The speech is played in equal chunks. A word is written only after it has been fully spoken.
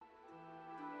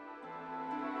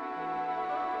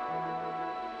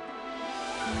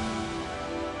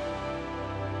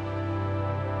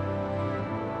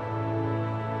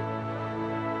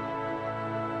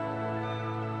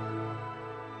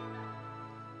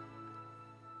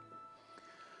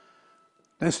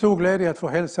Det är en stor glädje att få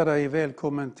hälsa dig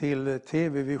välkommen till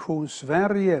TV Vision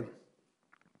Sverige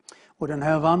och den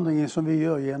här vandringen som vi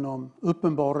gör genom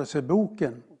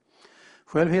Uppenbarelseboken.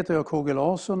 Själv heter jag KG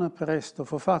Larsson, är präst och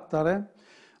författare,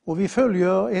 och vi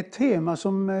följer ett tema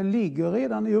som ligger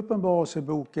redan i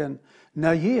Uppenbarelseboken,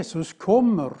 när Jesus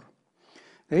kommer.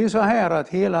 Det är ju så här att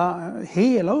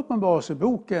hela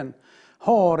Uppenbarelseboken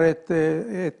har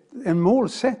en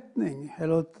målsättning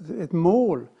eller ett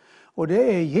mål. Och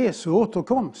det är Jesu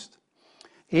återkomst.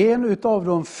 En av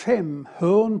de 5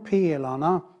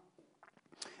 hörnpelarna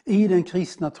i den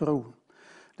kristna tron.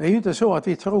 Det är ju inte så att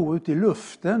vi tror ut i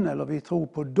luften eller vi tror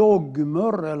på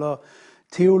dogmer eller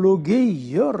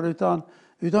teologier, utan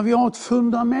vi har ett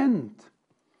fundament.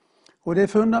 Och det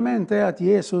fundamentet är att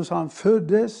Jesus, han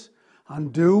föddes,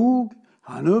 han dog,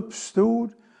 han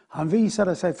uppstod, han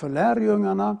visade sig för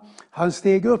lärjungarna, han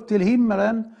steg upp till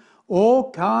himmelen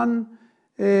och han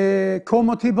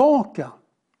kommer tillbaka.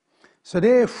 Så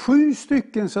det är 7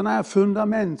 stycken sådana här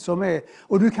fundament som är,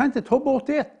 och du kan inte ta bort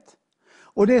ett.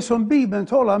 Och det som Bibeln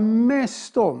talar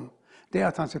mest om, det är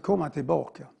att han ska komma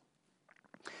tillbaka.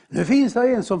 Nu finns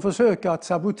det en som försöker att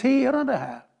sabotera det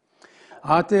här.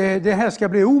 Att det här ska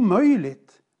bli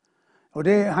omöjligt. Och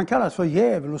han kallas för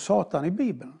djävul och satan i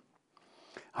Bibeln.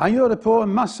 Han gör det på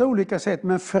en massa olika sätt,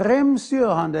 men främst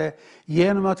gör han det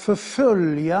genom att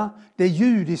förfölja det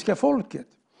judiska folket.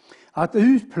 Att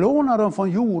utplåna dem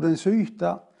från jordens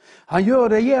yta. Han gör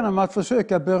det genom att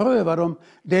försöka beröva dem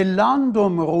det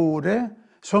landområde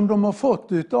som de har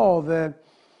fått av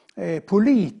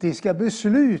politiska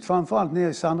beslut, framförallt nere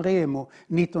i San Remo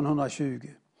 1920.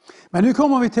 Men nu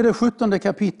kommer vi till det 17:e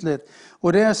kapitlet,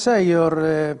 och där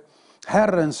säger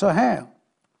Herren så här.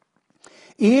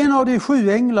 En av de 7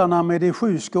 änglarna med de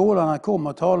 7 skålarna kom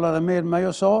och talade med mig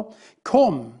och sa: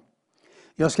 Kom,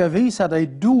 jag ska visa dig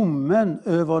domen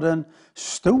över den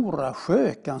stora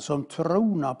skökan som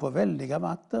tronar på väldiga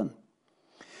vatten.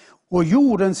 Och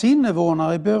jordens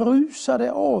invånare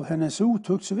berusade av hennes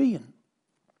otuktsvin.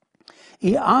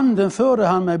 I anden förde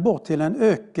han mig bort till en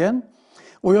öken,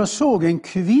 och jag såg en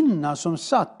kvinna som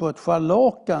satt på ett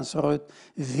scharlakansrött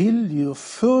vilddjur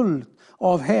fullt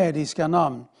av hädiska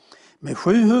namn, med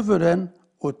 7 huvuden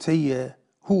och 10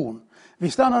 horn.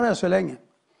 Vi stannar där så länge.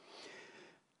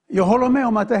 Jag håller med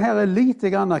om att det här är lite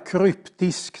grann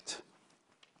kryptiskt.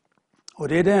 Och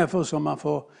det är därför som man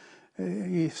får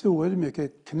i stor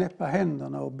ödmjukhet knäppa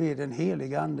händerna och be den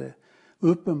helige ande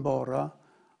uppenbara.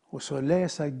 Och så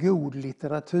läsa god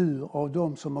litteratur av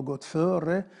dem som har gått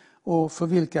före och för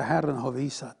vilka Herren har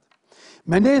visat.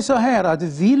 Men det är så här att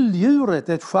vilddjuret,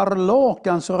 ett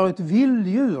scharlakansrött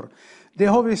vilddjur, det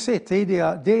har vi sett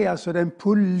tidigare, det är alltså den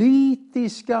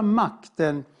politiska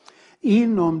makten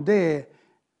inom det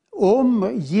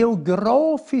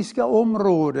geografiska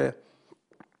område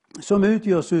som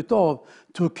utgörs av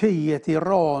Turkiet,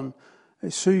 Iran,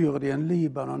 Syrien,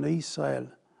 Libanon, Israel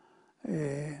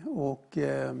och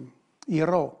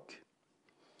Irak.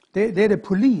 Det är det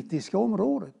politiska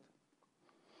området.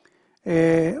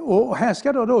 Och här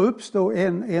ska då uppstå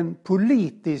en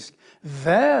politisk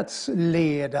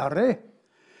världsledare.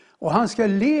 Och han ska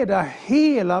leda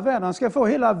hela världen. Han ska få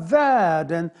hela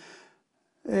världen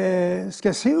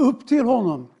ska se upp till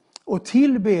honom och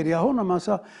tillbedja honom.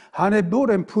 Alltså, han är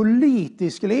både en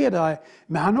politisk ledare,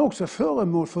 men han är också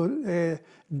föremål för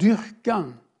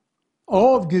dyrkan.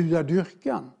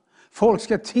 Avgudadyrkan. Folk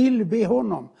ska tillbe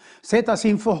honom. Sätta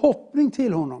sin förhoppning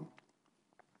till honom.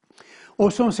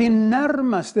 Och som sin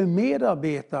närmaste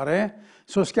medarbetare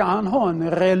så ska han ha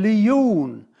en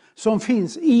religion som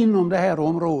finns inom det här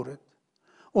området.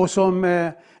 Och som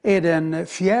är den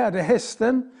 4:e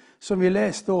hästen som vi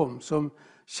läste om, som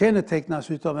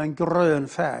kännetecknas av en grön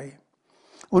färg.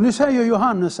 Och nu säger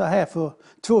Johannes så här för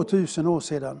 2000 år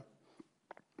sedan.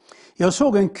 Jag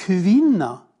såg en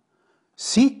kvinna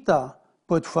sitta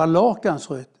på ett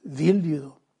scharlakansrött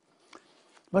vilddjur.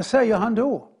 Vad säger han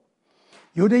då?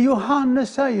 Jo, det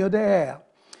Johannes säger det är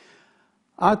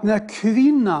att när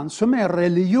kvinnan som är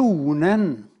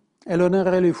religionen eller den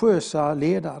religiösa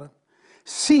ledaren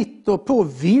sitter på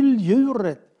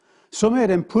vilddjuret som är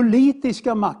den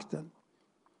politiska makten,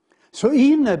 så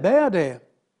innebär det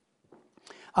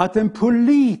att den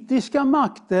politiska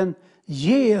makten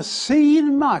ger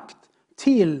sin makt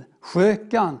till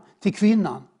skökan, till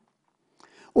kvinnan.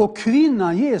 Och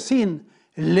kvinnan ger sin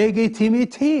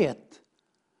legitimitet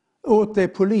åt det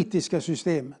politiska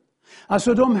systemet.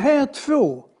 Alltså de här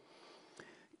 2,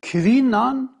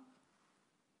 kvinnan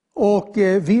och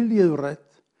vilddjuret,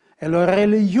 eller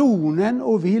religionen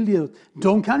och vilddjuret,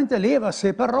 de kan inte leva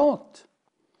separat.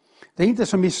 Det är inte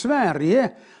som i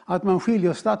Sverige att man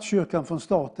skiljer statskyrkan från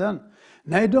staten.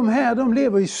 Nej, de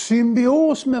lever i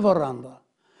symbios med varandra.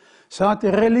 Så att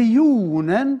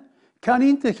religionen kan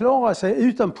inte klara sig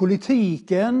utan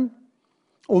politiken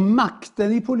och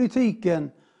makten i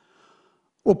politiken.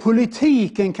 Och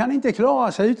politiken kan inte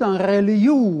klara sig utan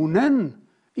religionen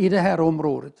i det här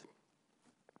området.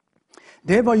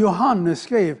 Det är vad Johannes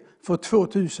skrev för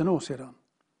 2000 år sedan.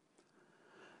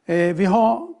 Vi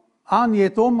har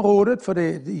angett området, för det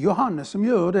är Johannes som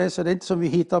gör det, så det är inte som vi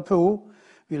hittar på.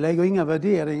 Vi lägger inga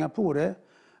värderingar på det.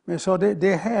 Men så det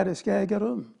är här det ska äga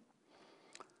rum.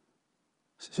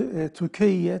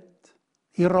 Turkiet,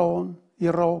 Iran,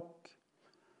 Irak,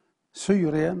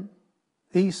 Syrien,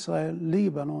 Israel,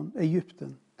 Libanon,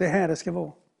 Egypten. Det är här det ska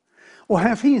vara. Och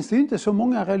här finns det inte så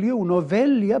många religioner att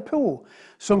välja på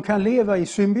som kan leva i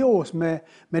symbios med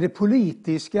det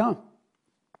politiska.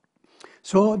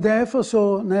 Så därför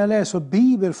så när jag läser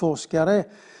bibelforskare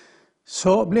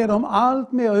så blir de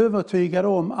allt mer övertygade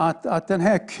om att den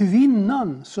här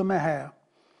kvinnan som är här,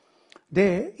 det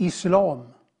är islam.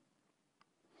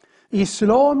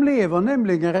 Islam lever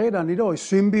nämligen redan idag i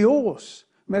symbios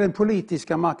med den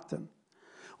politiska makten.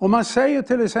 Och man säger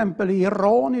till exempel i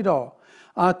Iran idag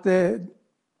att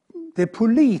det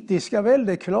politiska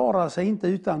väldet klarar sig inte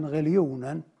utan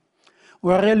religionen.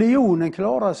 Och religionen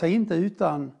klarar sig inte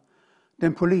utan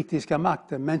den politiska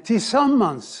makten. Men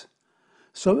tillsammans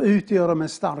så utgör de en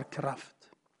stark kraft.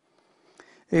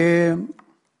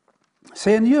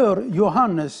 Sen gör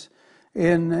Johannes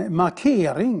en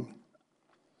markering.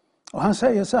 Och han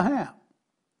säger så här,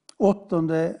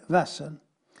 8:e versen.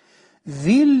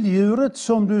 Vilddjuret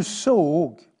som du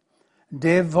såg,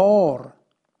 det var,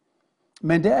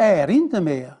 men det är inte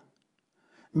mer.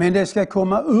 Men det ska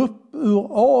komma upp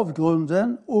ur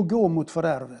avgrunden och gå mot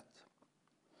fördärvet.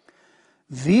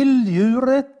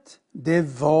 Vilddjuret,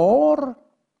 det var,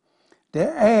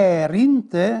 det är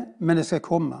inte, men det ska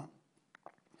komma.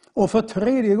 Och för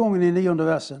 3:e gången i 9:e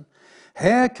versen.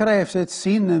 Här krävs ett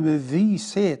sinne med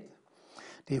vishet.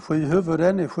 Det är 7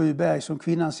 huvuden, det är 7 berg som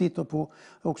kvinnan sitter på,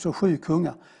 också 7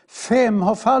 kungar. 5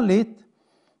 har fallit,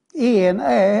 1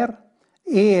 är,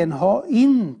 1 har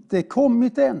inte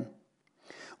kommit än.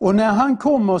 Och när han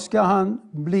kommer ska han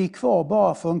bli kvar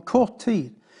bara för en kort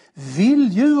tid.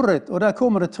 Vilddjuret, och där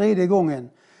kommer det 3:e gången,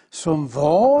 som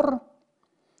var,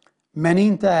 men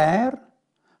inte är.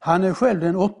 Han är själv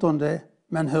den 8:e,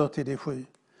 men hör till de 7.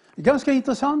 Det är ganska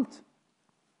intressant.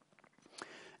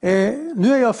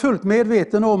 Nu är jag fullt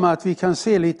medveten om att vi kan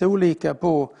se lite olika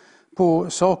på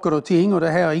saker och ting. Och det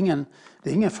här är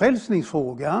ingen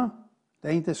frälsningsfråga. Det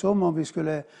är inte som om vi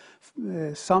skulle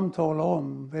samtala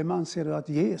om vem anser du att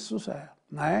Jesus är.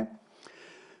 Nej.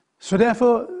 Så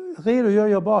därför redogör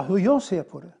jag bara hur jag ser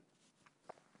på det.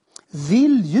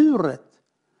 Vilddjuret,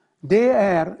 det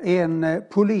är en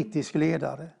politisk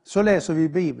ledare. Så läser vi i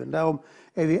Bibeln. Därom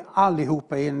är vi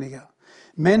allihopa eniga.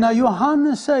 Men när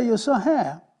Johannes säger så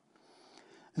här.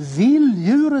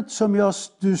 Vilddjuret som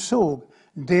du såg,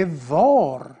 det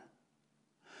var.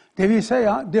 Det vill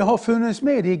säga, det har funnits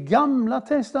med i Gamla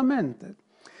testamentet.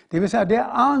 Det vill säga, det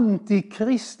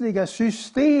antikristliga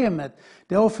systemet.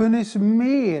 Det har funnits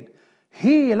med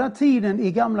hela tiden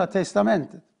i Gamla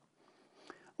testamentet.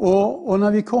 Och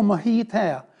när vi kommer hit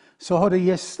här så har det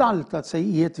gestaltat sig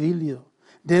i ett vilddjur.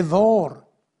 Det var.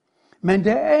 Men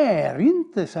det är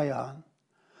inte, säger han.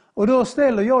 Och då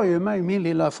ställer jag ju mig min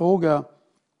lilla fråga.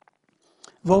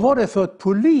 Vad var det för ett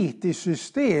politiskt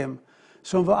system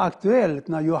som var aktuellt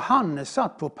när Johannes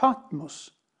satt på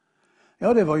Patmos?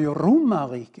 Ja, det var ju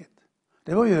romarriket.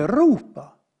 Det var ju Europa.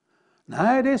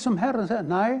 Nej, det är som Herren säger.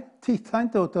 Nej, titta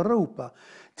inte åt Europa.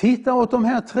 Titta åt de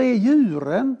här 3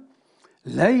 djuren.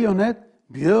 Lejonet,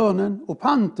 björnen och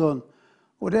pantern.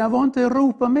 Och där var inte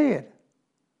Europa med.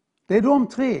 Det är de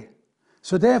 3.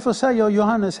 Så därför säger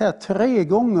Johannes här 3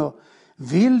 gånger.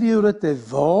 Vilddjuret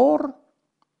det var.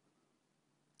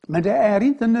 Men det är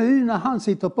inte nu när han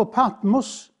sitter på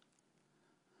Patmos.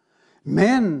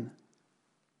 Men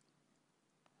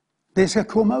det ska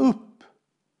komma upp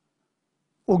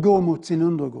och gå mot sin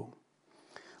undergång.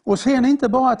 Och sen inte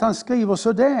bara att han skriver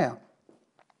så där.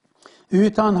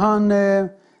 Utan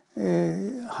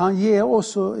han ger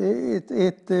oss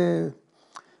ett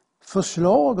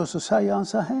förslag och så säger han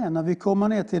så här när vi kommer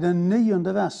ner till den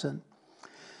 9:e versen.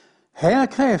 Här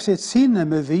krävs ett sinne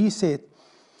med vishet.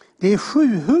 Det är 7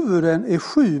 huvuden, är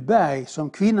 7 berg som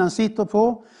kvinnan sitter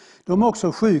på. De är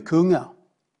också 7 kungar.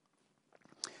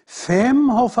 5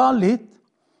 har fallit,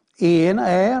 1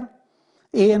 är,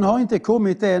 1 har inte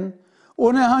kommit än.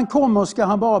 Och när han kommer ska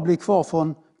han bara bli kvar för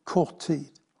en kort tid.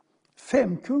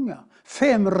 5 kungar,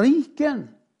 5 riken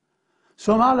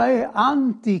som alla är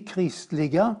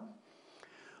antikristliga.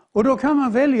 Och då kan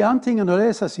man välja antingen att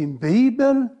läsa sin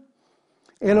bibel,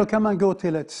 eller kan man gå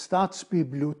till ett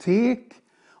stadsbibliotek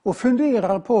och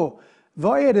fundera på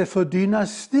vad är det för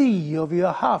dynastier vi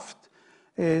har haft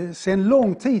sedan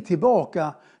lång tid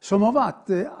tillbaka som har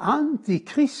varit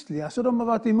antikristliga. Så de har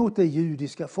varit emot det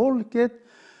judiska folket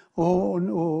och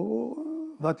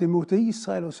varit emot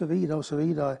Israel och så vidare och så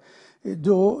vidare.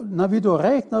 När vi då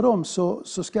räknar dem så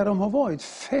ska de ha varit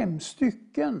 5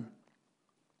 stycken.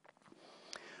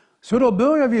 Så då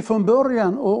börjar vi från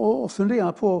början och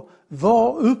fundera på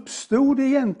vad uppstod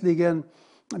egentligen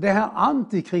det här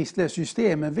antikristliga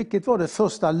systemet. Vilket var det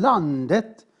första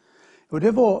landet? Och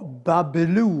det var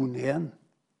Babylonien.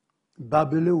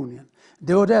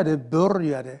 Det var där det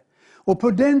började. Och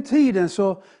på den tiden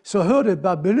så hörde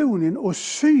Babylonien och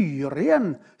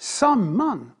Syrien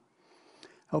samman.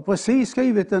 Jag har precis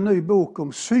skrivit en ny bok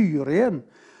om Syrien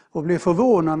och blev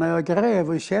förvånad när jag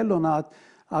gräver i källorna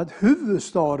att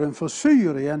huvudstaden för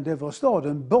Syrien, det var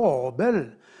staden Babel.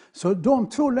 Så de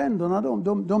 2 länderna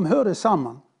de hörde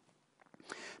samman.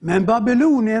 Men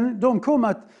Babylonien, de kom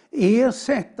att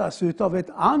ersättas av ett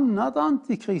annat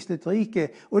antikristligt rike,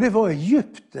 och det var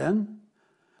Egypten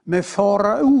med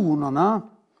faraonerna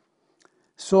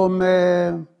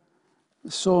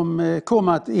som kom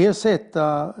att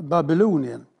ersätta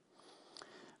Babylonien.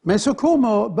 Men så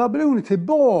kommer Babylonien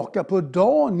tillbaka på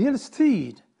Daniels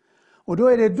tid. Och då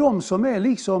är det de som är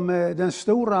liksom den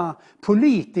stora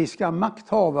politiska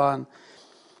makthavaren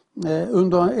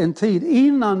under en tid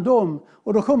innan dem.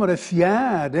 Och då kommer det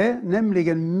 4:e,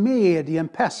 nämligen Medien,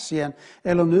 Persien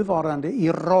eller nuvarande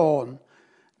Iran,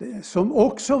 som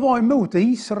också var emot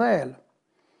Israel.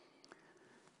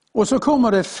 Och så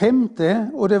kommer det 5:e,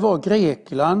 och det var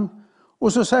Grekland.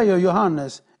 Och så säger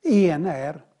Johannes, en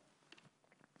är.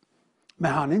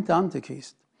 Men han är inte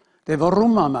antikrist. Det var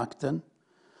romarmakten.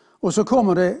 Och så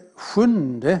kommer det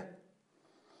 7:e.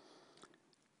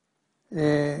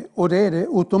 Och det är det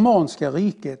ottomanska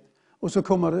riket. Och så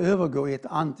kommer det övergå i ett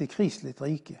antikristligt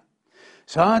rike.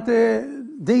 Så att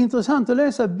det är intressant att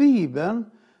läsa Bibeln,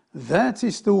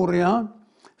 världshistoria,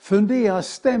 fundera,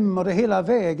 stämmer det hela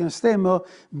vägen? Stämmer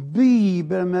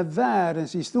Bibeln med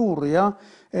världens historia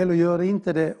eller gör det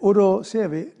inte det? Och då ser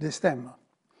vi, det stämmer.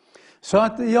 Så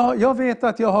att jag vet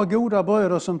att jag har goda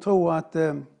bröder som tror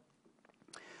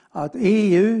att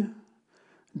EU,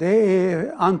 det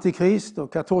är antikrist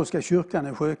och katolska kyrkan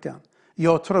är skökan.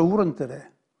 Jag tror inte det.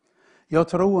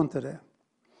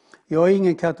 Jag är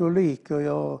ingen katolik och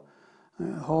jag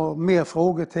har mer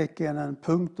frågetecken än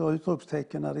punkter och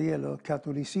utropstecken när det gäller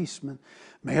katolicismen.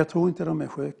 Men jag tror inte de är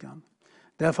skökan.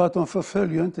 Därför att de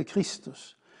förföljer inte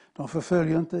Kristus. De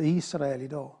förföljer inte Israel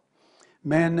idag.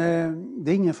 Men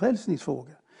det är ingen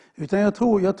frälsningsfråga. Utan jag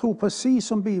tror precis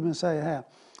som Bibeln säger här.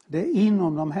 Det är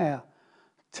inom de här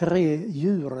 3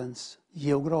 djurens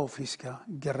geografiska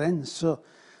gränser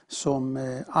som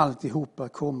alltihopa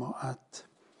kommer att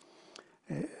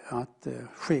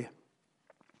ske.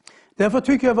 Därför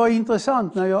tycker jag det var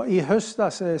intressant när jag i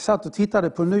höstas satt och tittade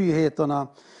på nyheterna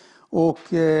och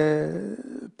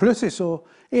plötsligt så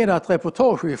är det ett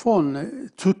reportage från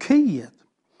Turkiet.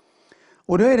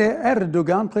 Och då är det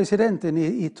Erdogan, presidenten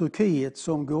i Turkiet,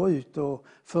 som går ut och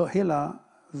för hela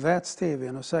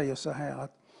världs-tvn och säger så här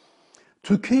att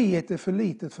Turkiet är för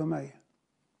litet för mig.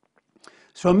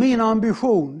 Så min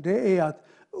ambition det är att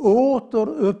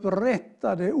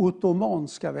återupprätta det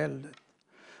ottomanska väldet.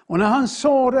 Och när han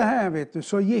sa det här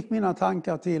så gick mina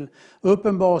tankar till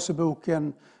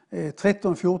Uppenbarelseboken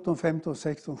 13, 14, 15,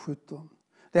 16, 17.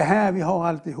 Det här vi har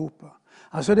alltihopa.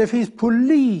 Alltså det finns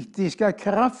politiska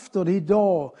krafter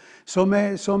idag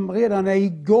som redan är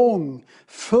igång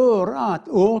för att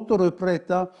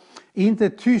återupprätta, inte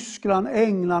Tyskland,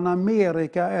 England,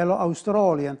 Amerika eller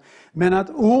Australien, men att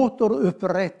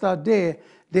återupprätta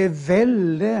det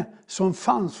välde som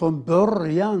fanns från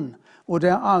början och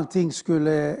där allting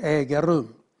skulle äga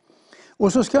rum.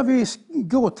 Och så ska vi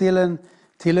gå till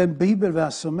en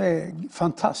bibelvers som är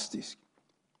fantastisk.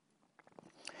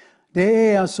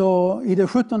 Det är alltså i det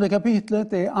 17:e kapitlet,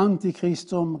 det är Antikrist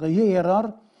som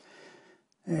regerar.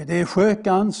 Det är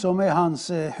skökan som är hans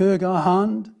högra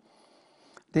hand.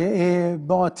 Det är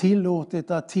bara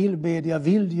tillåtet att tillbedja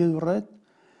vilddjuret.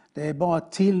 Det är bara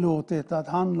tillåtet att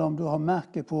handla om du har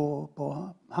märke på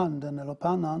handen eller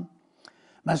pannan.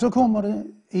 Men så kommer det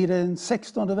i den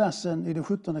 16:e versen i det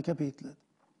 17:e kapitlet.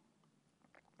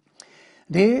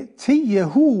 Det är 10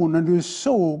 hornen du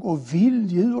såg och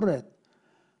vilddjuret.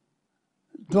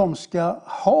 De ska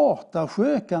hata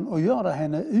skökan och göra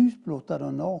henne utblottad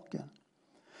och naken.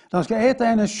 De ska äta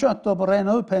hennes kött och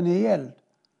bränna upp henne i eld.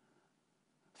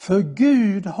 För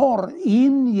Gud har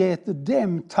ingett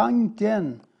dem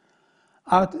tanken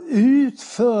att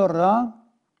utföra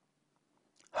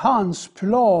hans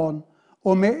plan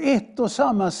och med ett och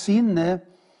samma sinne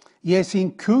ge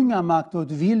sin kungamakt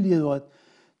åt vilddjuret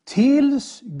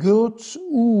tills Guds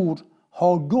ord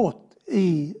har gått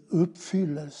i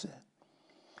uppfyllelse.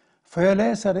 Får jag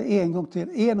läsa det en gång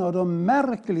till? En av de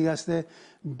märkligaste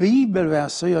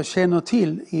bibelverser jag känner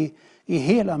till i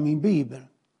hela min bibel.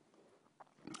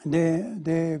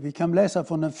 Vi kan läsa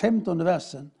från den 15:e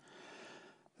versen.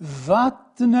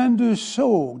 Vattnen du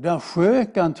såg där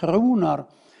skökan tronar,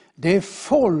 det är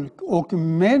folk och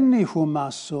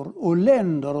människomassor och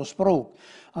länder och språk.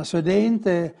 Alltså det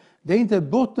är inte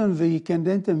Bottenviken,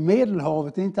 det är inte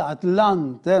Medelhavet, det är inte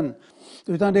Atlanten.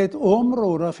 Utan det är ett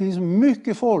område där det finns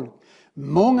mycket folk,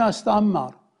 många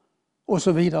stammar och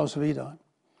så vidare och så vidare.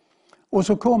 Och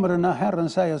så kommer det när Herren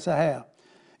säger så här.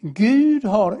 Gud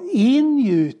har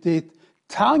ingjutit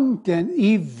tanken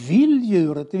i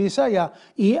vilddjuret, det vill säga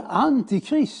i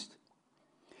Antikrist.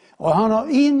 Och han har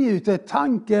ingjutit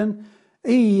tanken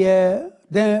i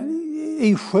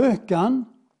skökan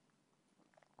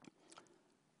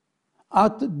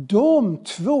att de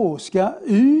två ska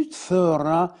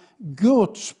utföra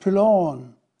Guds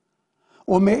plan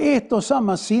och med ett och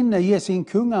samma sinne ge sin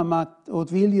kungamakt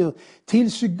åt vilddjur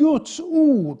tills Guds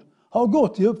ord har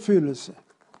gått i uppfyllelse.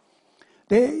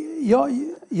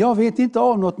 Jag vet inte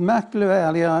av något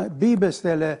märkligare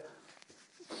bibelställe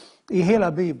i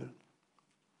hela Bibeln.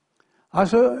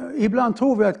 Alltså ibland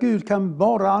tror vi att Gud kan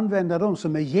bara använda dem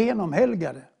som är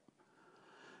genomhelgade.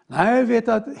 Nej, jag vet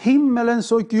att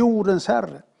himmelens och jordens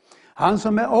Herre, han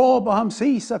som är Abrahams,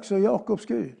 Isaks och Jakobs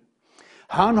Gud,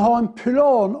 han har en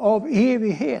plan av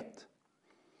evighet.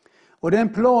 Och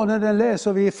den planen den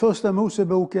läser vi i första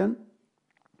Moseboken.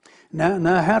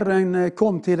 När Herren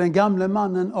kom till den gamle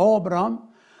mannen Abraham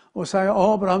och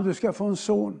säger Abraham, du ska få en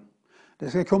son. Det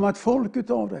ska komma ett folk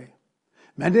utav dig.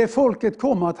 Men det folket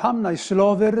kommer att hamna i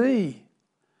slaveri.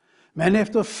 Men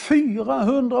efter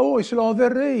 400 år i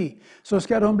slaveri så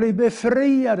ska de bli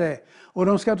befriade och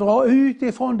de ska dra ut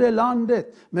ifrån det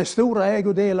landet med stora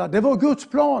ägodelar. Det var Guds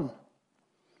plan.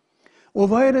 Och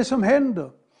vad är det som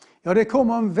händer? Ja, det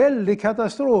kommer en väldig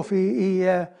katastrof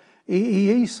i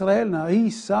Israel när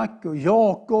Isak och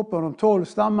Jakob och de 12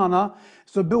 stammarna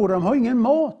så bor de har ingen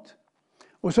mat.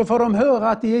 Och så får de höra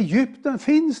att i Egypten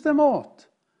finns det mat.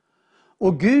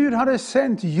 Och Gud hade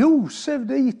sänt Josef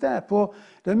dit där på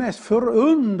det mest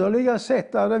förunderliga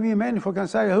sätt där vi människor kan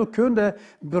säga hur kunde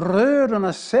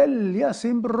bröderna sälja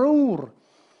sin bror?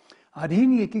 Ja, det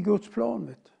ingick i Guds plan.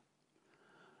 Vet du.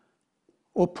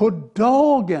 Och på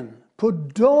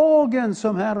dagen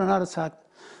som Herren hade sagt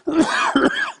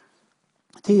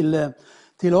till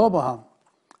Abraham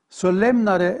så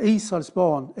lämnade Israels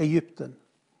barn Egypten.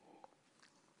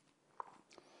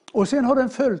 Och sen har den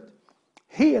följt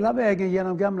hela vägen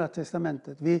genom Gamla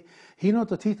testamentet. Vi hinner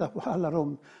inte titta på alla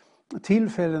de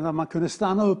tillfällen när man kunde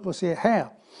stanna upp och se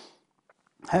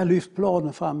här lyfts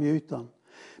planen fram i ytan.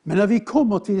 Men när vi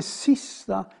kommer till de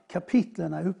sista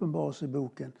kapitlerna i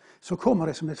Uppenbarelseboken så kommer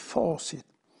det som ett facit.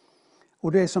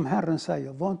 Och det är som Herren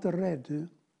säger, var inte rädd du,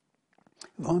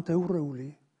 var inte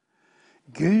orolig.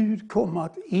 Gud kommer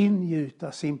att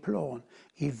ingjuta sin plan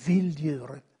i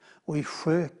vilddjuret och i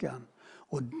skökan.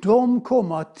 Och de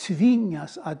kommer att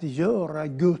tvingas att göra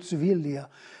Guds vilja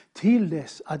till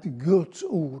dess att Guds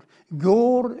ord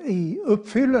går i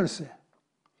uppfyllelse.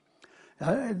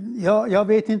 Jag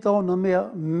vet inte om någon mer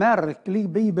märklig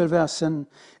bibelvers än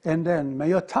den, men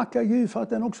jag tackar Gud för att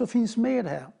den också finns med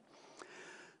här.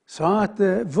 Så att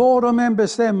vad de än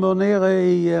bestämmer nere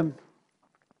i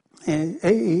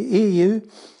EU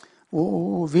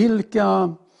och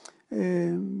vilka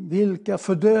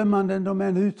fördömanden de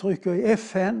än uttrycker i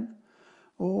FN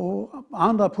och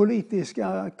andra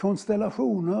politiska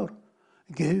konstellationer.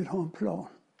 Gud har en plan.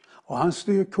 Och han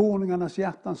styr konungarnas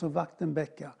hjärtan som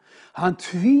vattenbäckar. Han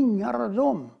tvingar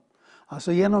dem,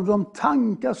 alltså genom de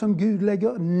tankar som Gud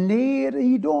lägger ner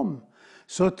i dem,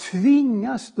 så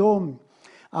tvingas de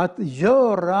att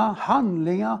göra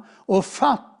handlingar och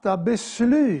fatta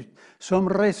beslut som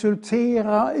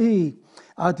resulterar i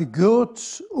att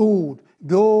Guds ord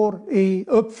går i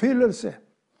uppfyllelse.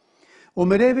 Och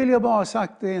med det vill jag bara ha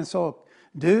sagt en sak.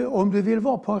 Om du vill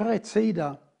vara på rätt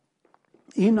sida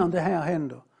innan det här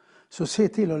händer, så se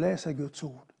till att läsa Guds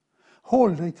ord.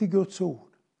 Håll dig till Guds ord.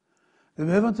 Du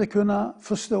behöver inte kunna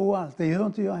förstå allt, det gör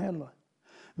inte jag heller.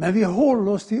 Men vi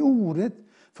håller oss till ordet,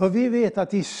 för vi vet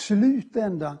att i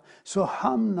slutändan så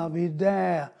hamnar vi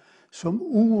där som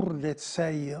ordet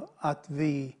säger att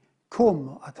vi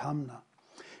kommer att hamna.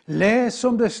 Läs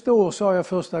som det står, sa jag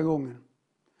första gången.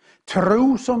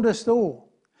 Tro som det står.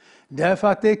 Därför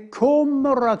att det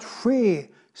kommer att ske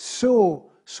så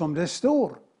som det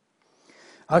står.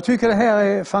 Jag tycker det här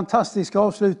är en fantastisk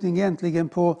avslutning egentligen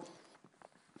på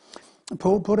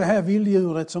det här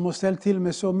vilddjuret som har ställt till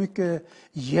med så mycket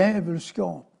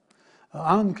djävulskap.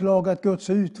 Anklagat Guds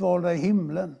utvalda i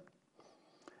himlen.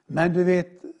 Men du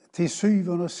vet, till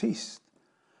syvende och sist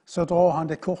så drar han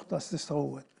det kortaste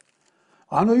strået.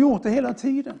 Och han har gjort det hela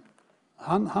tiden.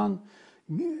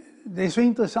 Det är så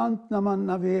intressant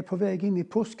när vi är på väg in i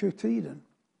påskhögtiden.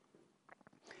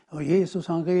 Och Jesus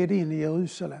han red in i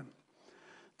Jerusalem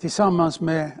tillsammans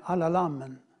med alla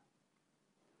lammen.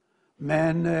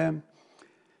 Men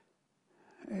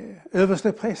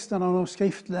översteprästerna och de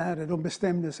skriftlärde, de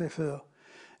bestämde sig för: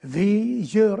 vi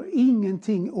gör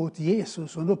ingenting åt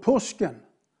Jesus under påsken.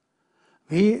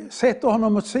 Vi sätter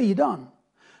honom åt sidan.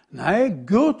 Nej,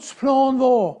 Guds plan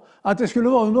var att det skulle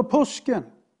vara under påsken.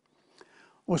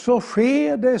 Och så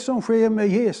sker det som sker med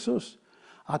Jesus.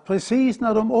 Att precis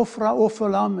när de offrar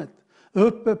offerlammet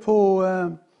uppe på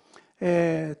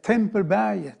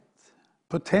tempelberget,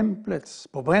 på templets,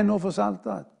 på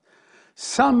brännoffersaltaret.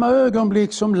 Samma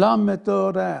ögonblick som lammet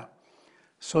dör där,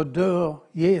 så dör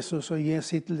Jesus och ger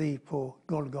sitt liv på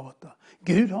Golgata.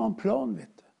 Gud har en plan,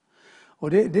 vet du.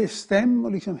 Och det stämmer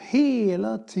liksom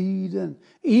hela tiden,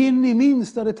 in i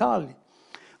minsta detalj.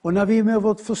 Och när vi med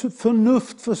vårt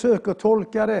förnuft försöker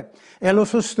tolka det, eller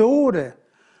förstå det,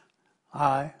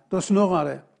 nej, då snurrar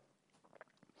det.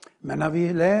 Men när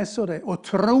vi läser det och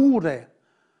tror det,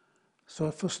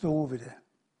 så förstår vi det.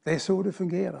 Det är så det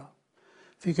fungerar.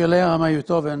 Fick jag lära mig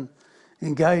av en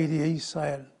guide i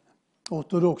Israel,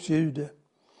 ortodox jude.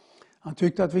 Han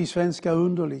tyckte att vi svenskar är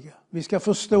underliga. Vi ska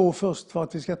förstå först för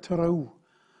att vi ska tro.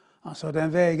 Alltså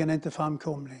den vägen är inte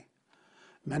framkomlig.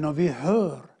 Men om vi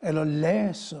hör eller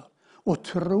läser och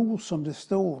tror som det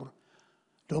står,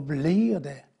 då blir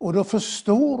det. Och då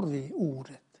förstår vi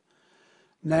ordet.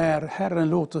 När Herren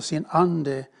låter sin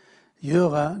ande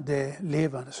göra det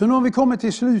levande. Så nu har vi kommit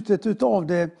till slutet av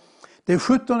det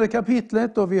 17:e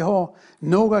kapitlet, och vi har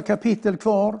några kapitel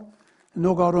kvar.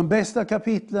 Några av de bästa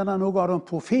kapitlerna, några av de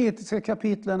profetiska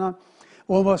kapitlerna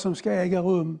om vad som ska äga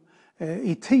rum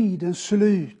i tidens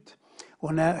slut.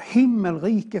 Och när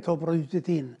himmelriket har brutit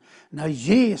in, när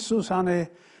Jesus han är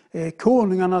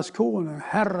konungarnas konung,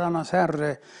 herrarnas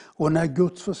herre, och när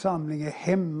Guds församling är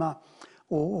hemma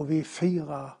och vi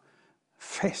firar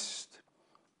fest,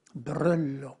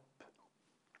 bröllop.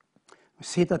 Vi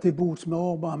sitter till bords med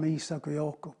Abraham, Isak och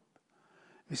Jakob.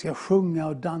 Vi ska sjunga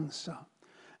och dansa.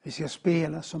 Vi ska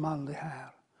spela som aldrig här.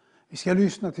 Vi ska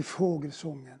lyssna till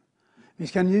fågelsången. Vi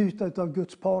ska njuta av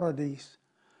Guds paradis.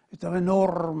 Utav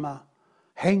enorma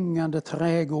hängande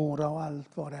trädgårdar och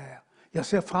allt vad det är. Jag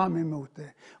ser fram emot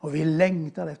det. Och vi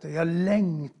längtar efter det. Jag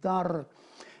längtar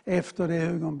efter det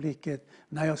ögonblicket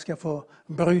när jag ska få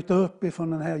bryta upp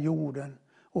ifrån den här jorden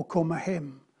och komma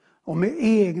hem. Och med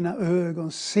egna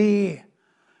ögon se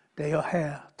det jag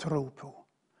här tror på.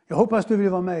 Jag hoppas du vill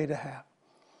vara med i det här.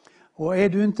 Och är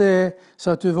du inte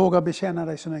så att du vågar bekänna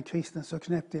dig som en kristen, så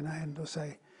knäpp dina händer och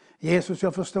säg: Jesus,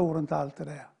 jag förstår inte allt det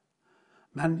där.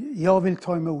 Men jag vill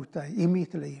ta emot dig i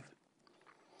mitt liv.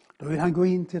 Då vill han gå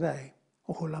in till dig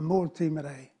och hålla måltid med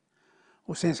dig.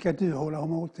 Och sen ska du hålla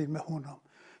måltid med honom.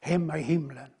 Hemma i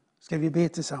himlen. Ska vi be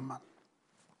tillsammans.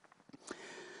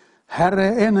 Herre,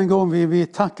 än en gång vill vi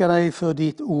tacka dig för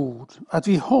ditt ord. Att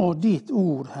vi har ditt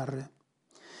ord, Herre.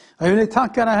 Jag vill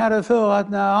tacka dig, Herre, för att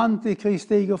när Antikrist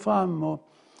stiger fram och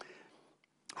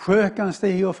skökan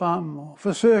stiger fram och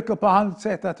försöker på allt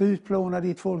sätt att utplåna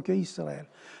ditt folk Israel,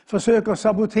 försöker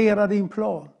sabotera din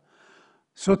plan,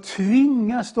 så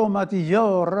tvingas de att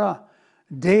göra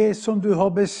det som du har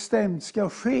bestämt ska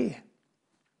ske.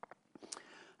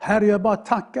 Herre, jag bara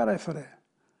tackar dig för det.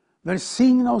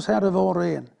 Välsigna oss, Herre, var och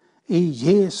en. I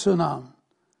Jesu namn.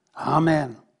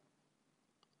 Amen.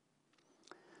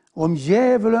 Om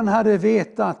djävulen hade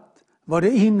vetat vad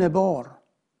det innebar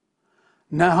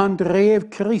när han drev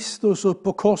Kristus upp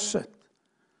på korset,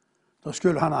 då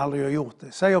skulle han aldrig ha gjort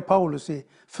det, säger Paulus i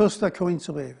första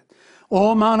Korinthierbrevet.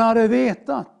 Om han hade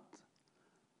vetat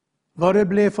vad det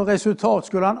blev för resultat,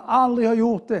 skulle han aldrig ha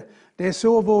gjort det. Det är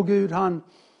så vår Gud, han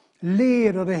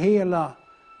leder det hela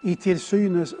i till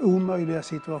synes omöjliga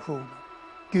situationer.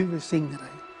 Gud välsigne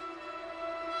dig.